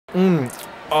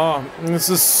Oh, this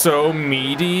is so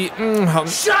meaty.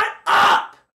 Shut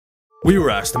up! We were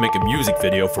asked to make a music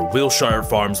video for Wilshire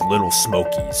Farm's Little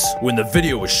Smokies. When the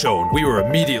video was shown, we were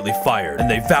immediately fired,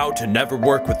 and they vowed to never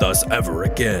work with us ever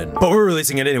again. But we're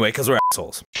releasing it anyway, because we're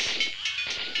assholes.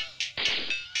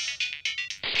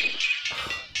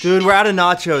 Dude, we're out of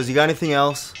nachos. You got anything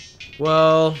else?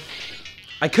 Well,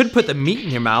 I could put the meat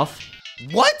in your mouth.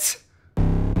 What?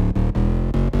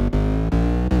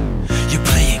 You're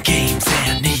playing games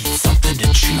and need something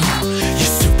to chew. You're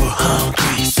super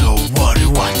hungry, so what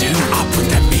do? I put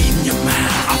that meat in your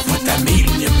mouth. I put that meat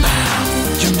in your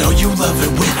mouth. You know you love it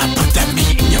when I put that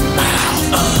meat in your mouth.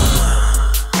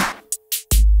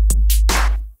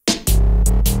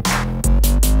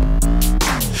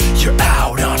 You're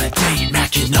out on a date,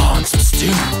 macking on some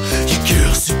stew. Your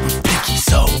girl's super picky,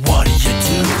 so what do?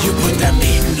 You put that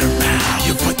meat in her mouth.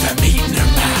 You put that meat in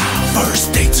her mouth.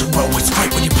 First dates are always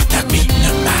great when you put that meat in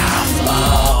her mouth.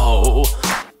 Oh.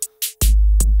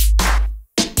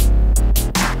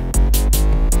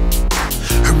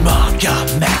 Her mom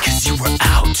got mad cause you were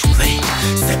out too late.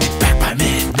 Sent me back by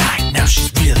midnight, now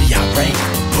she's really irate.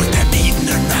 Put that meat in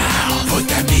her mouth. Put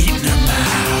that meat in her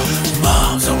mouth.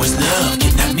 Moms always love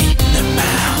getting that meat in their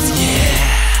mouths, yeah.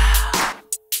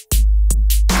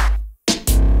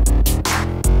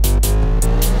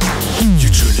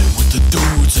 You're chilling with the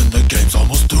dudes and the game's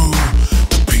almost through.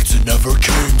 The pizza never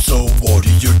came, so what do?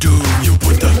 You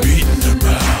put that meat in their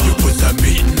mouth. You put that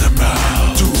meat in their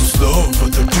mouth. Dudes love for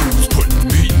the dudes putting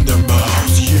meat in their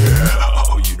mouths,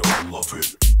 yeah. You know I love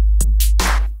it.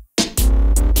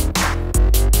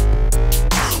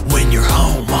 When you're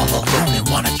home all alone and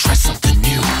wanna try something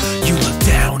new, you look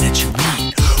down at your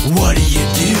meat. What do?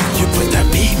 You put that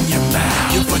meat in your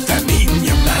mouth. You put that meat in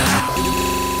your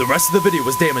mouth. The rest of the video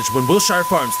was damaged when Wilshire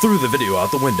Farms threw the video out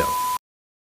the window.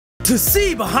 To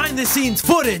see behind the scenes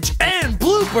footage and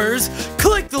bloopers,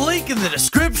 click the link in the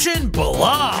description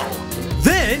below.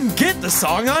 Then get the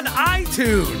song on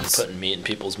iTunes. Putting meat in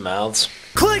people's mouths.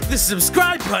 Click the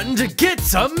subscribe button to get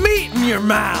some meat in your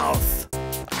mouth.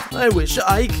 I wish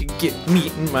I could get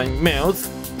meat in my mouth.